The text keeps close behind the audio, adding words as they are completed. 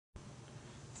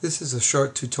This is a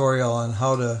short tutorial on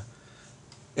how to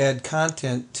add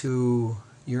content to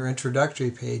your introductory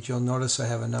page. You'll notice I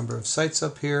have a number of sites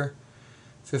up here,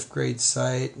 5th grade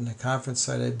site and a conference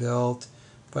site I built,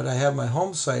 but I have my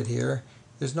home site here.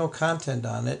 There's no content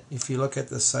on it. If you look at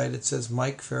the site, it says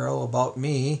Mike Farrell About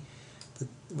Me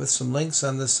with some links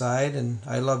on the side, and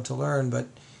I love to learn, but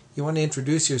you want to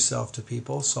introduce yourself to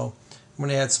people, so I'm going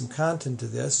to add some content to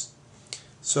this.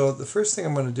 So the first thing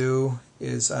I'm going to do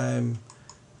is I'm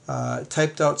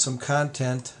typed out some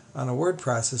content on a word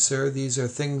processor. These are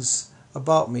things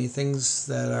about me, things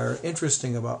that are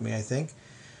interesting about me, I think.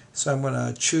 So I'm going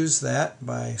to choose that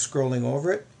by scrolling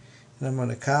over it, and I'm going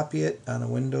to copy it. On a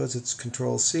Windows it's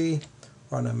Control-C,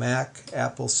 or on a Mac,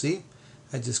 Apple-C.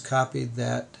 I just copied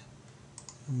that,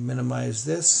 minimize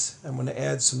this. I'm going to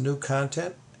add some new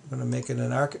content. I'm going to make it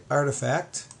an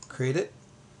artifact, create it.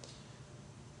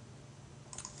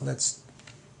 Let's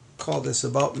call this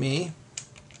About Me.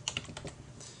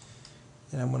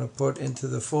 And I'm going to put into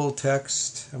the full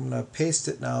text. I'm going to paste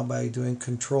it now by doing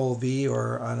Control-V,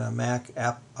 or on a Mac,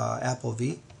 Apple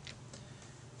V.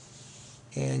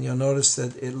 And you'll notice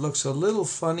that it looks a little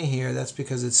funny here. That's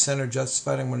because it's center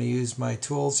justified. I'm going to use my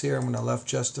tools here. I'm going to left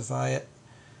justify it.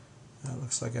 It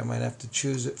looks like I might have to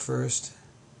choose it first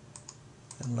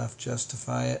and left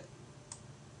justify it.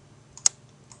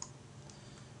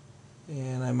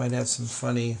 And I might have some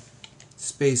funny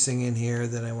spacing in here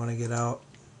that I want to get out.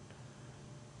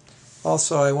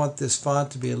 Also, I want this font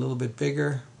to be a little bit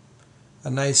bigger. A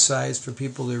nice size for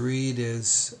people to read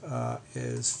is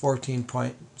 14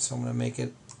 point. So I'm going to make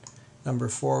it number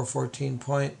 4, 14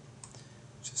 point.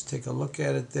 Just take a look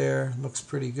at it there. Looks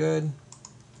pretty good. I'm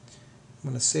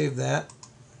going to save that.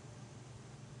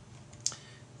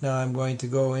 Now I'm going to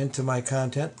go into my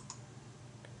content.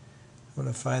 I'm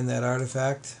going to find that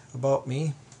artifact About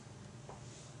Me.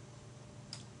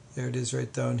 There it is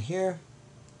right down here.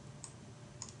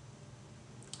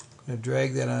 I'm going to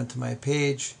drag that onto my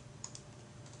page.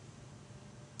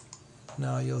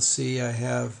 Now you'll see I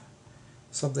have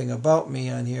something about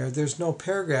me on here. There's no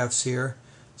paragraphs here,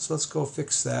 so let's go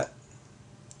fix that.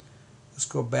 Let's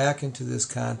go back into this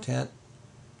content.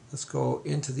 Let's go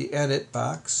into the edit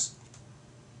box.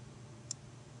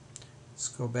 Let's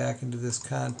go back into this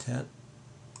content.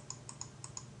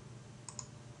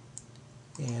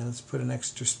 And let's put an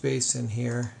extra space in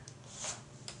here.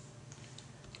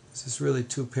 This is really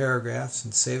 2 paragraphs,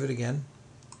 and save it again.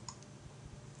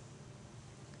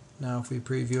 Now if we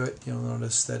preview it, you'll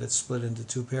notice that it's split into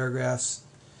 2 paragraphs.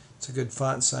 It's a good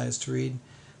font size to read.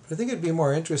 But I think it'd be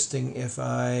more interesting if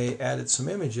I added some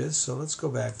images, so let's go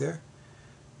back there.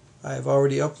 I've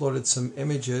already uploaded some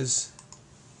images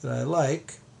that I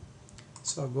like,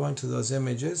 so I'll go into those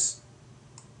images,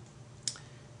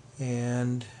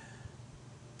 and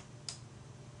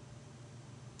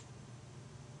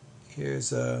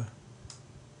here's a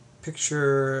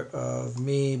picture of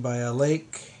me by a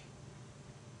lake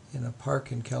in a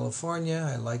park in California.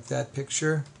 I like that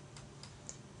picture.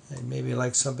 I'd maybe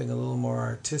like something a little more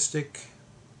artistic.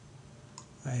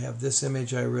 I have this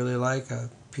image I really like, a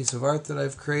piece of art that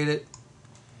I've created.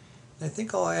 I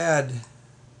think I'll add,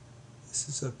 this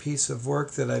is a piece of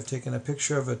work that I've taken a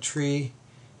picture of a tree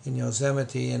in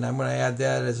Yosemite, and I'm going to add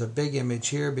that as a big image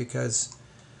here because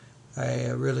I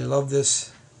really love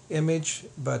this image,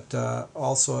 but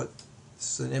also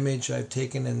it's an image I've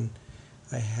taken and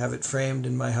I have it framed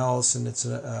in my house, and it's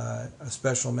a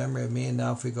special memory of me. And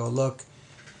now if we go look,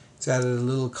 it's added a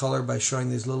little color by showing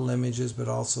these little images, but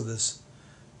also this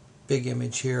big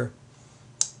image here.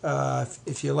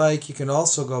 If you like, you can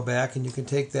also go back and you can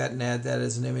take that and add that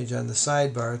as an image on the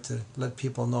sidebar to let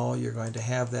people know you're going to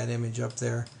have that image up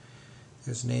there.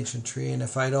 There's an ancient tree, and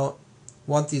if I don't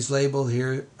want these labeled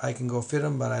here, I can go fit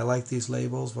them, but I like these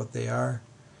labels, what they are.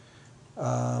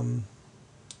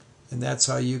 And that's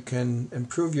how you can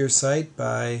improve your site,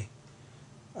 by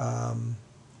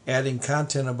adding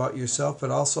content about yourself,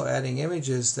 but also adding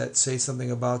images that say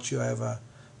something about you. I have a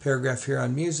paragraph here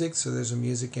on music, so there's a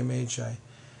music image. I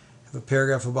have a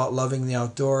paragraph about loving the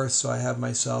outdoors, so I have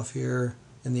myself here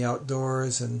in the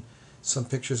outdoors and some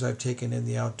pictures I've taken in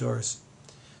the outdoors.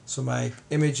 So my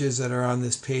images that are on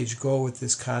this page go with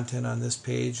this content on this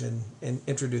page, and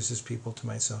introduces people to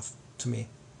me.